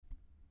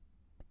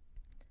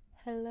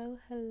Hello,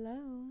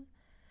 hello.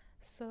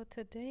 So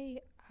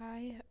today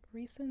I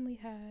want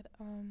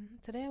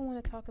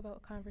to talk about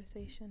a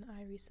conversation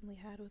I recently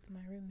had with my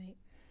roommate.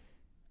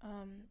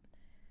 Um,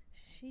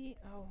 sorry,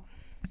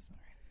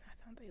 I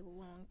found a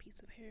long piece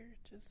of hair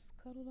just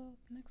cuddled up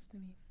next to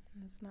me,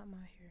 and it's not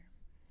my hair.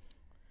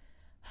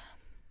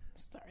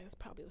 Sorry, this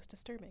probably was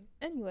disturbing.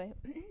 Anyway,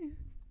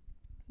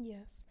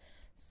 yes.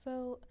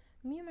 So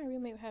me and my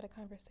roommate had a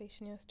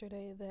conversation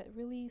yesterday that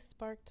really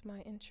sparked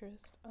my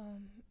interest,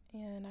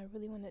 and I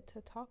really wanted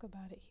to talk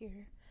about it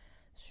here.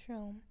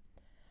 So,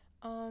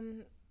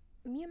 Um,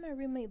 me and my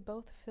roommate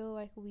both feel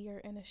like we are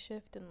in a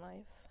shift in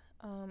life,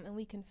 and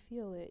we can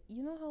feel it.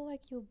 You know how,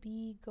 like, you'll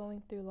be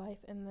going through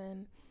life and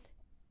then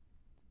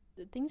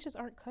things just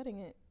aren't cutting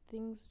it.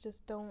 Things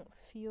just don't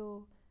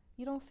feel,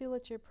 you don't feel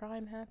at your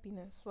prime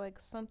happiness. Like,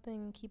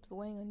 something keeps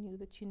weighing on you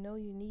that you know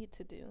you need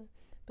to do,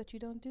 but you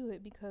don't do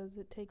it because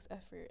it takes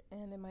effort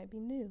and it might be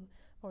new,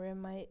 or it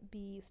might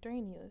be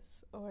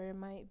strenuous, or it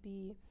might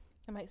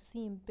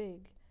seem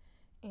big.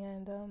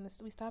 And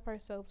we stop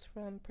ourselves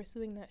from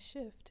pursuing that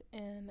shift.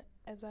 And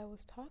as I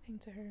was talking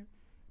to her,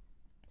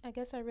 I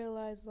guess I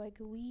realized, like,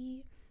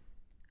 we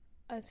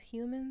as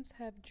humans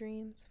have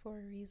dreams for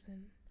a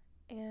reason.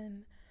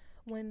 And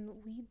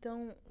when we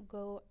don't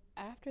go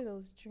after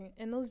those dreams,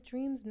 and those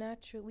dreams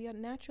we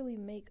naturally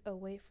make a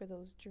way for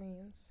those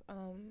dreams.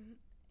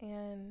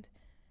 And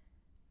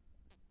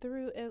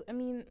through it, I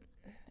mean,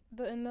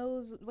 in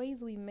those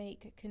ways we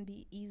make can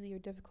be easy or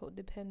difficult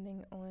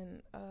depending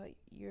on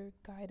your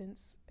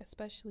guidance,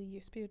 especially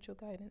your spiritual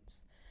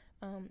guidance.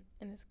 And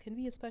it can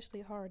be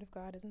especially hard if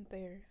God isn't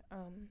there,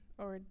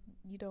 or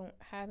you don't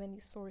have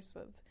any source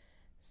of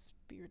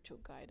spiritual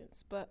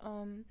guidance. But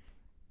when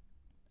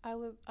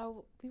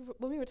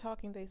we were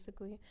talking,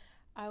 basically,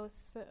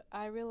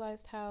 I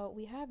realized how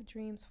we have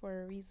dreams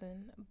for a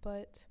reason,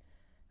 but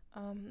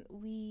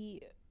we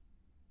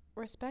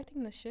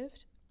respecting the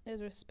shift is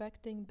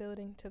respecting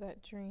building to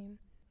that dream.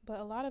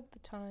 But a lot of the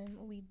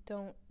time, we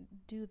don't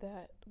do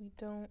that. We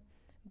don't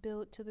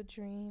build to the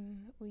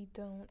dream. We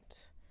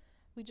don't.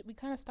 We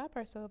kind of stop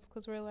ourselves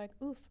because we're like,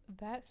 oof,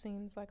 that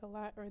seems like a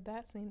lot, or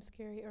that seems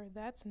scary, or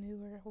that's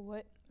new, or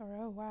what, or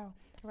oh wow,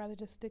 I'd rather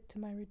just stick to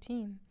my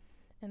routine.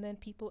 And then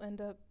people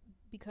end up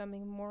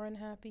becoming more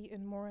unhappy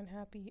and more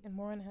unhappy and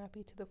more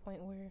unhappy to the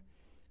point where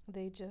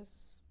they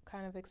just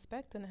kind of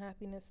expect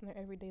unhappiness in their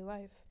everyday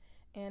life.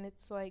 And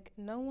it's like,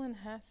 no one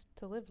has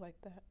to live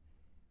like that.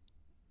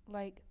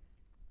 Like,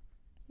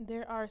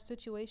 there are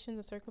situations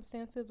and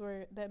circumstances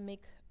where that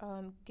make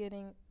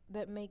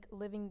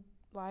living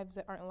lives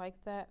that aren't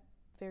like that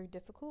very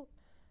difficult.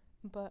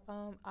 But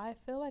I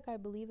feel like I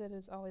believe that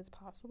it's always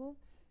possible,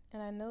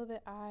 and I know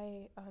that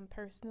I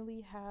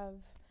personally have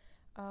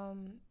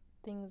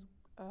things.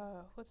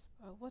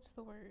 What's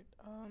the word?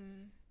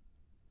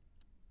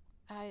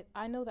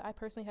 I know that I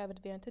personally have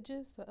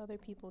advantages that other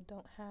people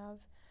don't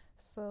have,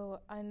 so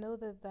I know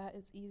that that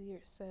is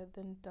easier said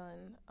than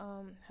done.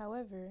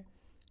 However,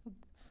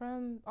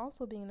 from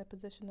also being in a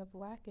position of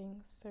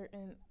lacking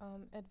certain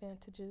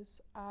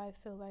advantages, I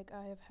feel like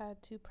I have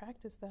had to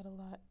practice that a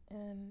lot.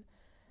 And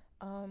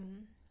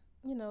um,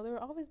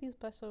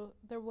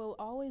 there will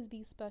always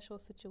be special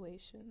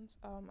situations.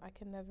 I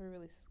can never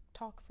really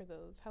talk for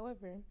those.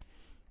 However,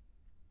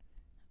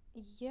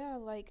 yeah,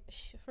 like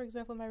for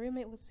example, my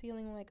roommate was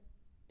feeling like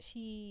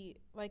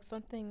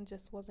something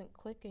just wasn't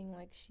clicking.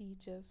 Like, she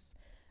just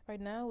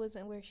right now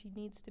isn't where she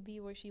needs to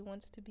be, where she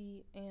wants to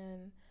be.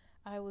 And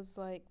I was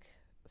like,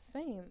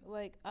 same.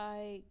 Like,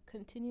 I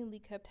continually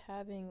kept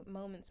having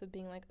moments of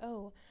being like,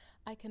 oh,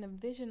 I can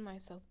envision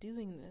myself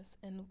doing this.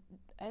 And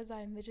as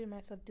I envision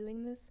myself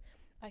doing this,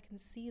 I can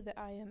see that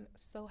I am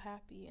so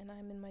happy and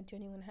I'm in my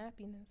genuine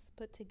happiness.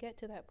 But to get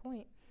to that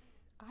point,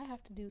 I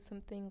have to do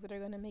some things that are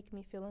going to make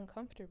me feel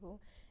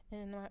uncomfortable.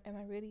 And am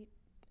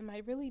I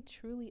really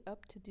truly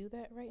up to do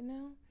that right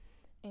now?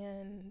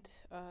 And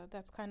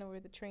that's kind of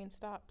where the train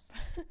stops.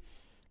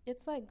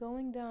 It's like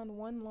going down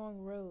one long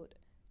road,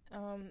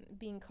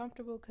 being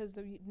comfortable because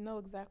you know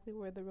exactly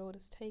where the road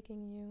is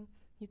taking you.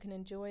 You can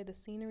enjoy the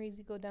scenery as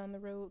you go down the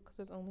road because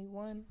there's only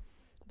one.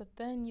 But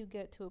then you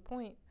get to a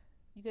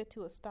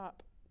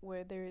stop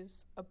where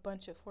there's a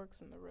bunch of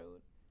forks in the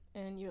road.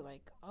 And you're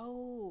like,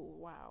 oh,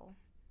 wow,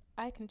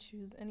 I can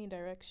choose any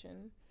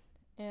direction.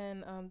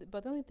 And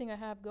but the only thing I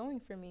have going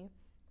for me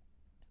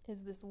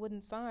is this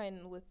wooden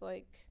sign with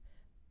like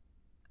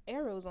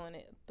arrows on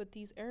it, but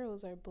these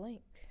arrows are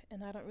blank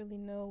and I don't really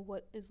know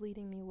what is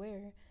leading me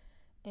where.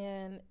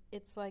 And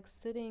it's like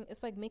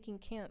making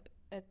camp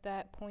at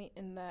that point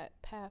in that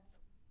path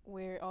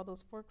where all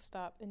those forks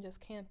stop, and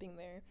just camping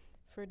there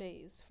for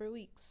days, for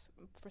weeks,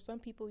 for some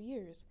people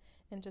years,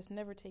 and just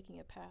never taking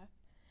a path.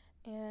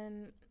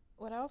 And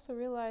what I also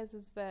realize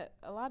is that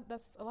a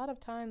lot of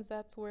times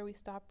that's where we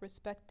stop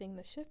respecting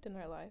the shift in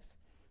our life.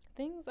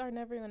 Things are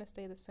never going to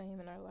stay the same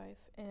in our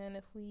life, and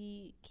if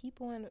we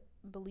keep on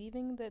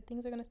believing that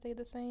things are going to stay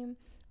the same,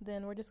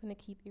 then we're just going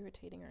to keep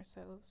irritating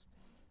ourselves.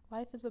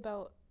 Life is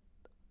about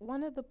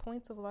One of the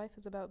points of life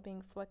is about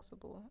being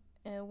flexible,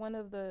 and one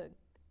of the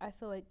I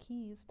feel like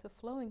keys to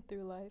flowing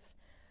through life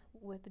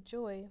with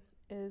joy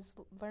is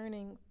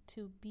learning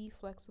to be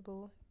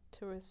flexible,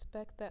 to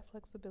respect that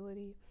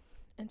flexibility,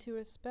 and to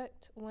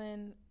respect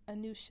when a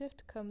new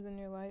shift comes in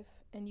your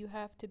life and you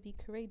have to be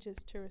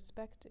courageous to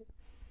respect it.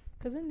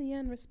 Because in the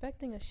end,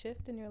 respecting a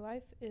shift in your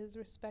life is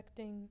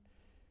respecting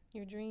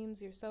your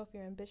dreams, yourself,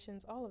 your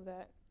ambitions, all of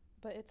that.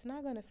 But it's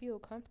not going to feel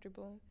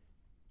comfortable.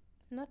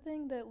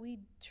 Nothing that we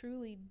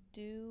truly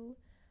do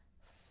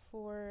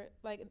for,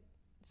 like,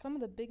 some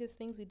of the biggest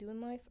things we do in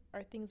life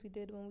are things we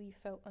did when we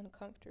felt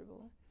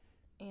uncomfortable.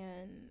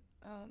 And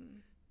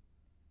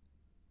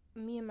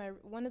me and my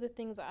one of the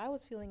things I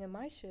was feeling in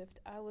my shift,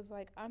 I was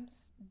like,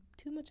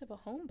 too much of a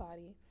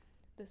homebody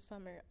this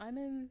summer. I'm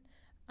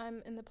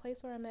in the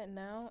place where I'm at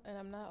now, and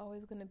I'm not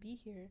always going to be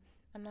here.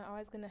 I'm not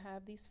always going to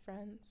have these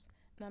friends,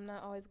 and I'm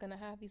not always going to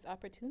have these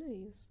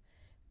opportunities.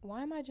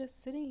 Why am I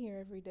just sitting here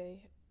every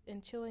day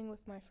and chilling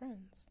with my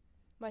friends?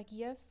 Like,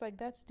 yes, like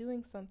that's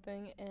doing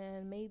something,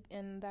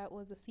 and that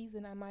was a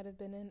season I might have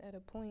been in at a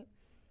point,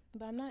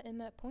 but I'm not in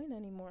that point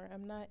anymore.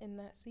 I'm not in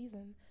that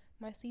season.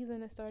 My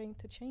season is starting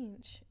to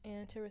change,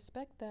 and to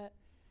respect that,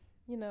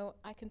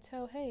 I can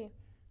tell, hey,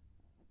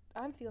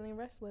 I'm feeling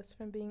restless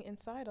from being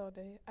inside all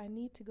day. I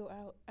need to go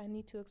out. I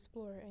need to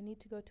explore. I need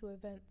to go to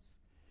events.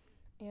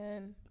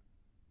 And,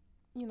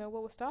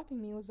 what was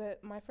stopping me was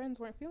that my friends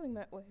weren't feeling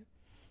that way.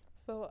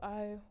 So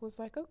I was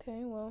like,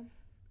 okay, well,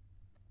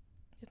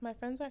 if my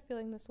friends aren't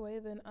feeling this way,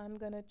 then I'm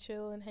going to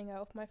chill and hang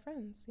out with my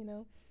friends.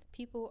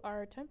 People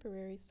are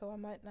temporary, so I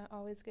might not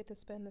always get to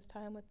spend this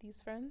time with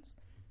these friends,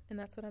 and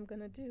that's what I'm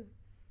going to do.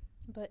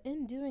 But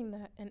in doing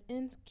that and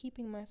in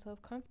keeping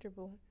myself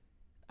comfortable,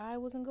 I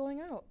wasn't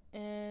going out,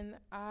 and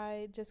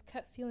I just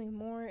kept feeling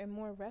more and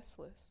more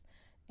restless.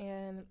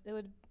 And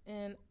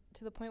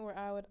to the point where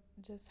I would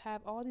just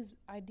have all these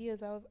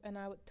ideas and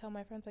I would tell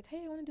my friends like,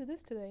 "Hey, I want to do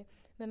this today."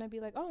 Then I'd be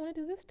like, "Oh, I want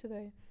to do this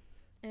today."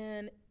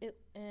 And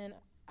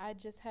I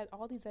just had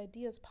all these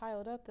ideas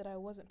piled up that I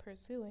wasn't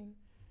pursuing.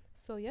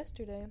 So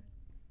yesterday,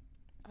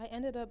 I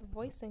ended up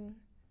voicing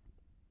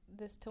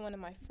this to one of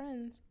my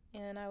friends,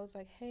 and I was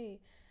like,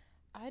 "Hey,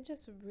 I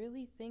just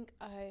really think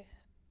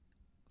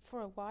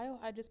for a while,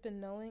 I've just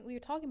been knowing." We were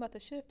talking about the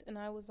shift, and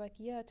I was like,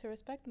 "Yeah, to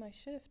respect my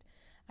shift,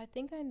 I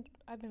think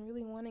I've been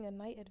really wanting a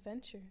night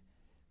adventure.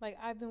 Like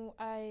I've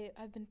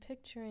been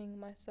picturing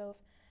myself,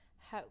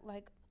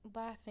 like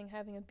laughing,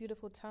 having a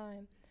beautiful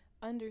time,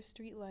 under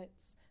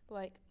streetlights,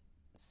 like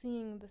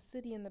seeing the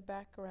city in the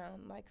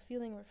background, like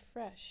feeling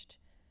refreshed,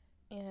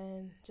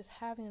 and just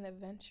having an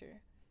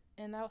adventure."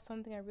 And that was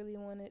something I really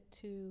wanted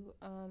to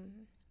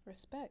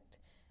respect.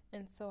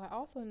 And so I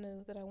also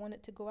knew that I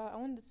wanted to go out. I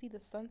wanted to see the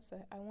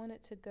sunset. I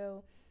wanted to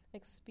go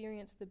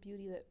experience the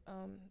beauty that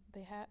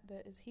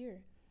that is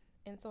here.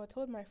 And so I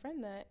told my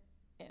friend that,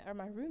 or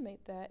my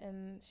roommate that,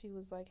 and she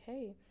was like,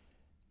 "Hey,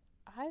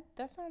 I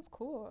that sounds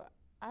cool.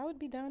 I would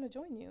be down to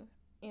join you."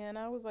 And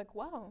I was like,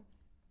 "Wow."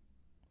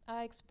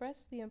 I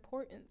expressed the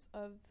importance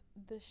of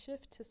the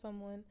shift to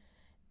someone,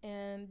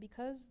 and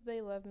because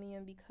they love me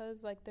and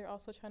because like they're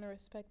also trying to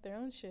respect their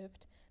own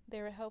shift,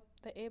 they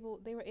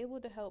were able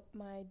to help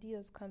my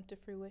ideas come to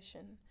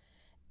fruition.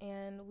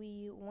 And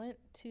we went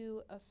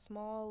to a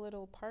small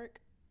little park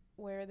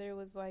where there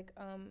was like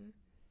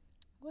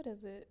what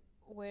is it?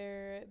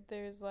 Where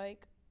there's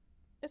like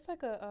it's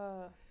like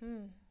dang,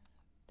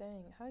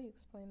 how do you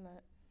explain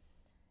that?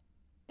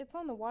 It's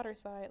on the water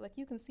side, like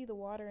you can see the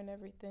water and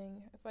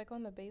everything. It's like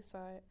on the bay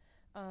side,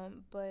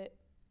 but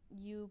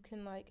you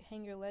can like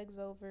hang your legs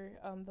over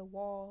the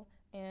wall,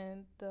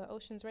 and the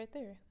ocean's right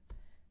there.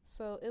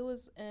 So it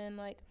was, and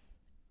like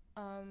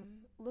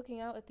looking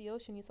out at the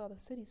ocean, you saw the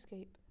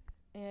cityscape.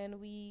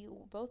 And we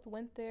both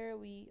went there.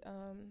 We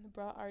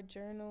brought our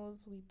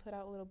journals. We put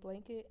out a little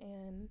blanket,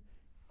 and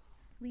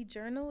we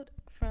journaled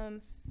from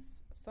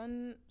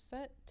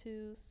sunset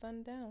to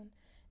sundown.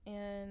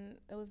 And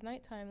it was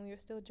nighttime. We were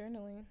still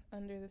journaling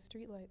under the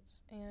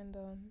streetlights. And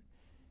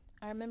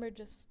I remember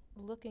just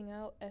looking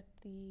out at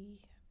the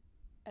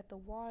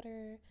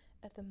water,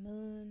 at the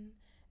moon,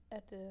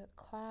 at the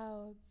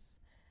clouds,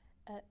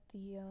 at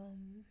the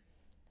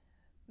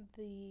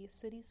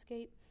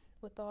cityscape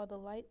with all the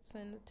lights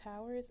and the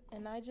towers,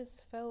 and I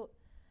just felt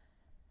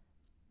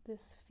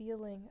this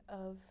feeling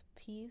of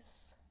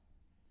peace,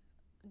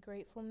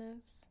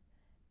 gratefulness,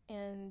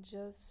 and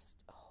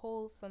just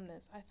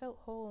wholesomeness. I felt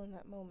whole in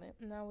that moment,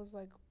 and I was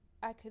like,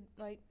 I could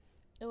like,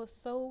 it was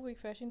so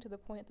refreshing to the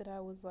point that I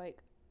was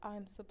like,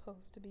 I'm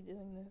supposed to be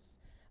doing this.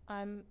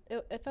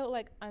 It felt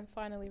like I'm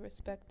finally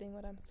respecting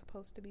what I'm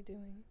supposed to be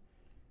doing.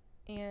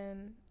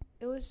 And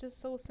it was just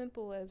so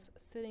simple as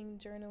sitting,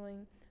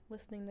 journaling,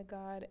 listening to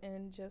God,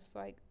 and just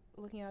like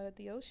looking out at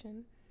the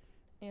ocean.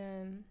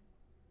 And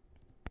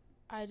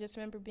I just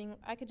remember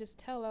I could just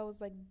tell, I was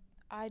like,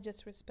 I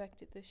just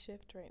respected this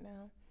shift right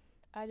now.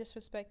 I just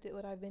respected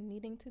what I've been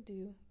needing to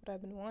do, what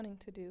I've been wanting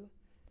to do.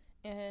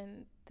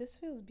 And this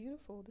feels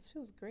beautiful. This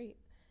feels great.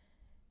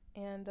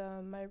 And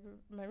my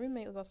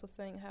roommate was also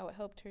saying how it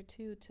helped her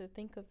too to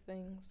think of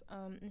things.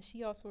 And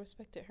she also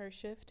respected her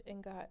shift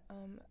and got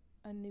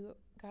a new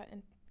got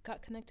in,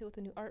 got connected with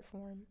a new art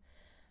form.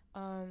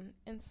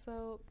 And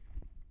so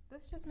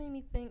this just made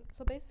me think.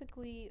 So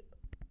basically,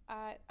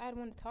 I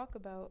want to talk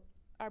about.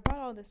 I brought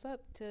all this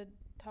up to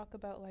talk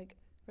about like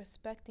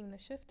respecting the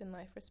shift in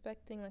life,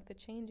 respecting like the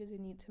changes you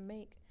need to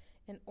make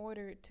in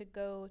order to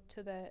go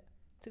to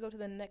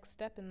the next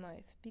step in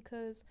life.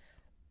 Because,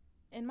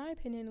 in my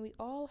opinion, we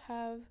all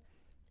have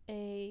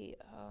a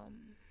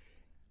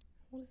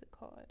what is it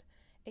called?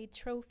 A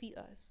trophy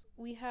us.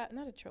 We have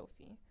not a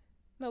trophy.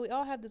 No, we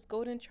all have this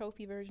golden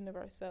trophy version of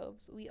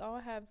ourselves. We all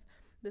have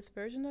this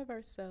version of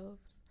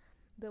ourselves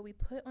that we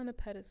put on a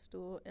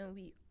pedestal,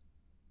 and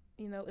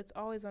it's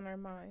always on our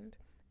mind.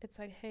 It's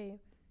like, hey,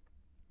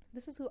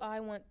 this is who I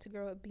want to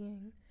grow up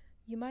being.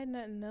 You might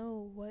not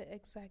know what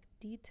exact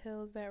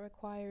details that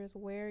requires,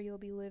 where you'll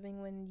be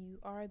living when you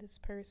are this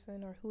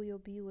person, or who you'll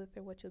be with,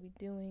 or what you'll be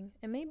doing.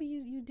 And maybe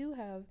you do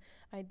have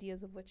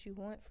ideas of what you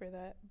want for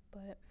that,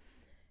 but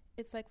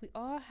it's like we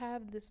all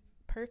have this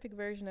perfect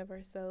version of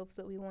ourselves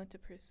that we want to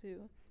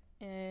pursue.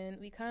 And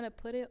we kind of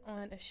put it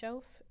on a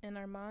shelf in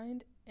our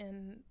mind,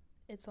 and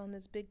it's on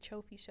this big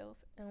trophy shelf.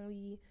 And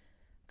we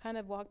kind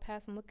of walk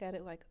past and look at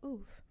it like,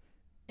 oof.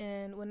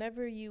 And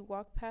whenever you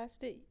walk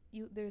past it,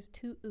 there's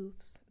two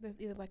oofs. There's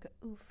either like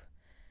a oof,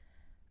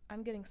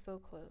 I'm getting so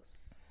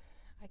close.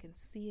 I can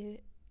see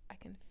it. I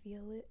can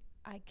feel it.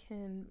 I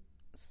can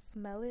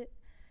smell it.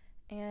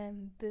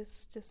 And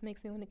this just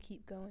makes me want to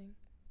keep going.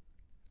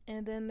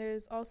 And then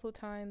there's also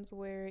times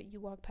where you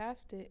walk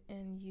past it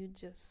and you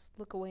just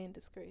look away in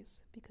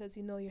disgrace because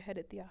you know you're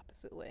headed the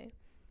opposite way.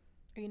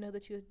 Or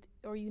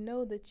you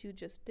know that you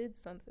just did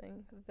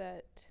something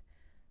that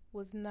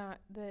was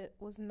not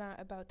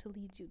about to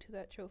lead you to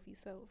that trophy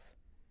self.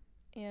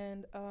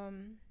 And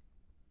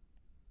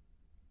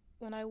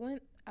when I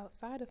went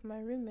outside of my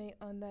roommate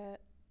on that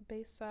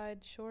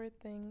Bayside Shore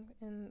thing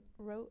and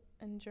wrote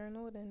and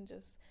journaled and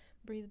just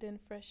breathed in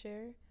fresh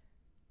air,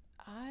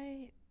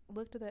 I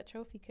looked at that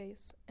trophy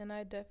case and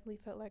I definitely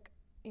felt like,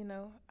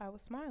 I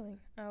was smiling.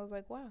 I was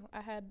like, wow,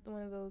 I had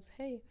one of those,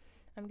 hey,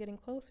 I'm getting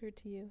closer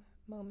to you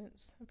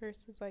moments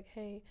versus like,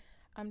 hey,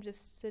 I'm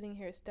just sitting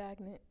here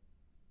stagnant.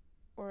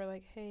 Or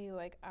like, hey,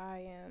 like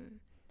I am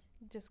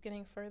just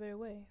getting further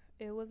away.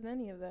 It wasn't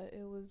any of that.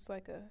 It was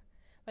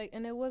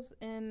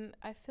and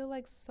I feel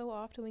like so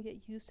often we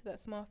get used to that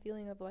small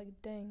feeling of like,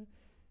 dang,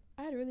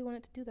 I really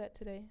wanted to do that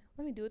today.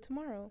 Let me do it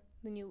tomorrow.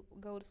 Then you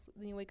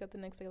wake up the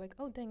next day like,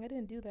 oh dang, I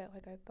didn't do that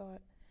like I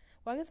thought.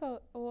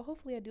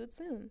 Hopefully I do it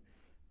soon.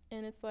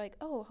 And it's like,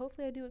 oh,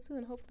 hopefully I do it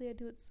soon. Hopefully I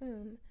do it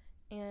soon.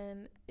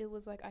 And it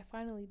was like I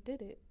finally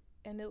did it.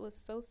 And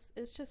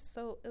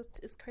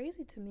it's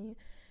crazy to me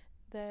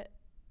that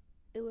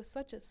it was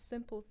such a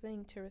simple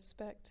thing to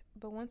respect.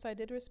 But once I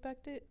did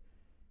respect it,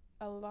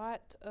 a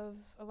lot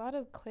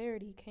of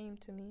clarity came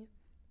to me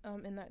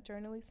in that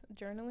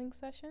journaling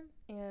session,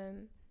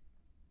 and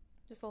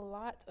just a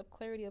lot of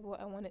clarity of what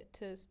I wanted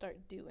to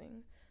start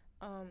doing,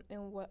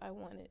 and what I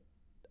wanted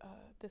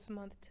this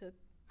month to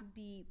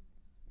be.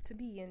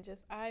 And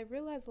just I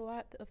realized a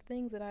lot of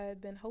things that I had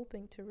been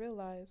hoping to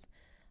realize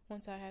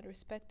once I had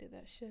respected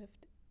that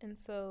shift. And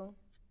so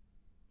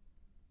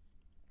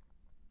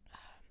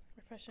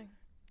refreshing.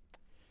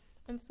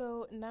 And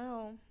so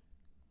now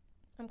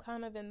I'm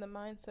kind of in the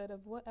mindset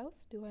of what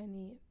else do I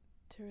need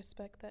to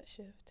respect that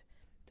shift?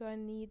 Do I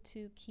need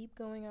to keep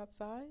going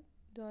outside?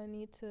 Do I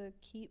need to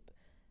keep,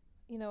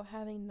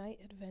 having night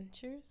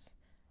adventures?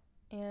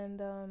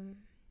 And I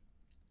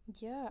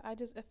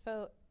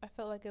felt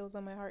like it was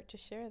on my heart to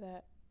share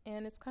that.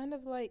 And it's kind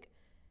of like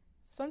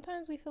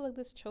sometimes we feel like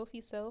this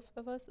trophy self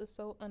of us is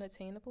so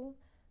unattainable,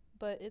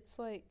 but it's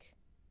like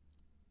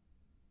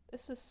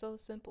this is so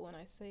simple when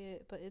I say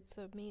it, but it's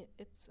a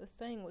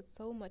saying with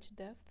so much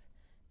depth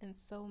and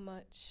so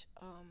much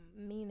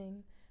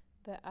meaning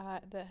that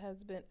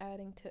has been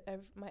adding to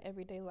my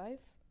everyday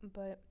life.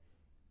 But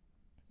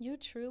you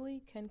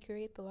truly can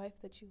create the life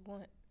that you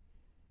want,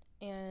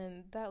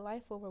 and that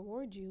life will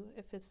reward you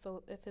if it's a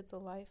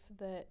life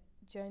that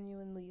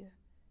genuinely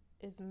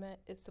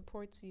it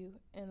supports you,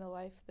 and a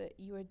life that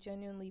you are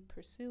genuinely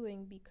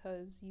pursuing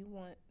because you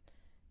want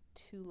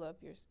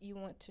you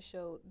want to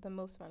show the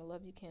most amount of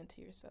love you can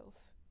to yourself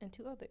and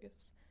to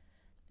others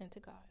and to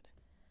God.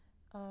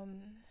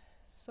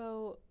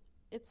 So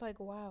it's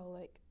like, wow,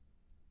 like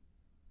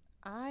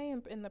I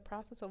am in the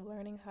process of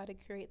learning how to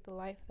create the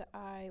life that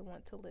I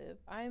want to live.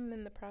 I'm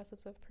in the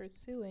process of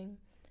pursuing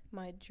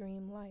my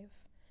dream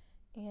life,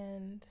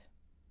 and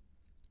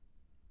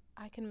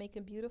I can make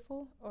it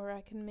beautiful or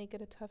I can make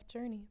it a tough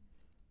journey.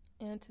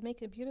 And to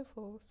make it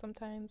beautiful,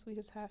 sometimes we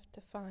just have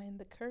to find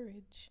the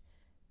courage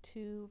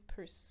to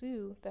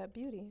pursue that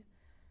beauty.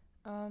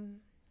 And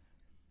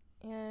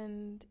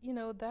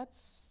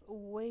that's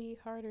way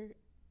harder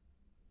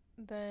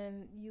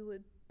than you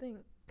would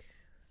think.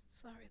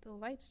 Sorry, the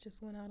lights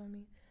just went out on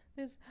me.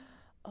 The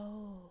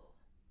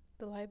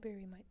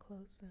library might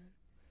close soon.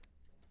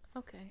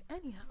 Okay,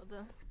 anyhow,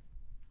 though.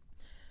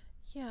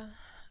 Yeah,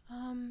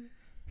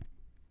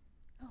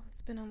 Oh,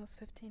 it's been almost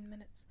 15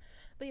 minutes.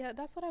 But yeah,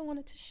 that's what I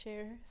wanted to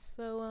share.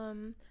 So,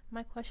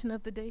 my question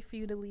of the day for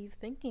you to leave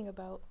thinking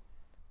about: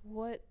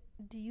 what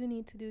do you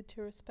need to do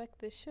to respect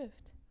this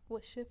shift?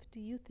 What shift do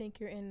you think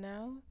you're in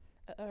now?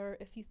 Or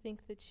if you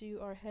think that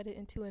you are headed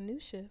into a new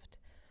shift,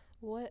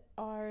 what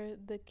are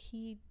the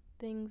key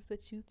things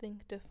that you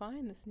think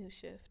define this new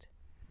shift?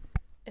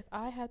 If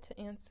I had to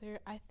answer,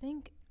 I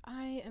think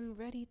I am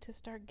ready to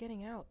start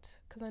getting out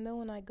because I know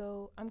when I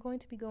go, I'm going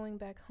to be going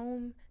back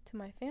home to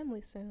my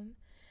family soon,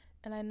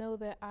 and I know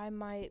that I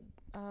might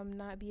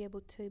not be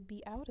able to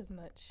be out as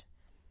much.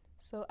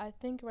 So I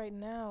think right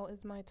now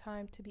is my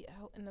time to be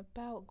out and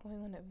about,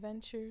 going on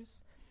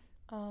adventures,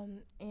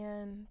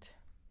 and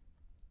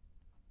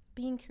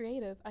being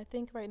creative. I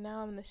think right now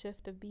I'm in the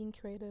shift of being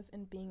creative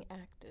and being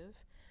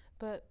active.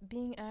 But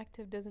being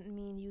active doesn't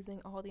mean using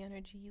all the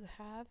energy you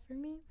have for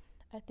me.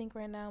 I think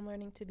right now I'm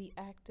learning to be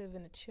active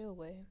in a chill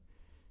way,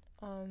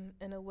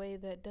 in a way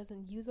that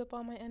doesn't use up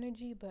all my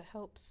energy but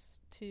helps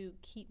to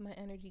keep my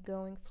energy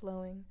going,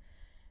 flowing,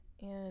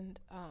 and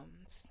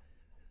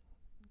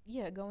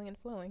yeah, going and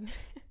flowing.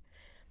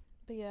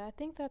 But yeah, I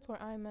think that's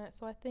where I'm at.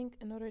 So I think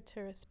in order to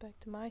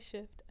respect my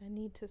shift, I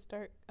need to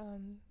start,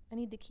 I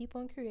need to keep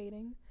on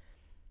creating,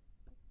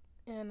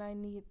 and I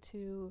need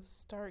to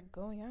start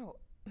going out.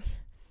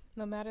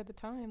 No matter the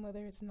time,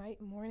 whether it's night,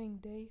 morning,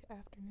 day,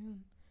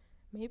 afternoon.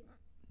 Maybe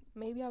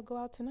maybe I'll go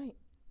out tonight.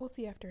 We'll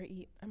see after I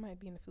eat. I might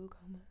be in the food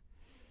coma.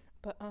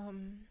 But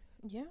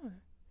yeah.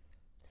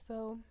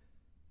 So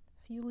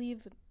if you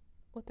leave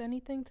with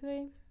anything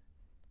today,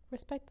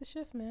 respect the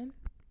shift, man.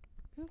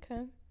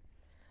 Okay.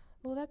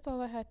 Well, that's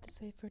all I had to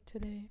say for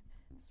today.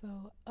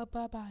 So,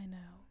 bye bye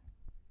now.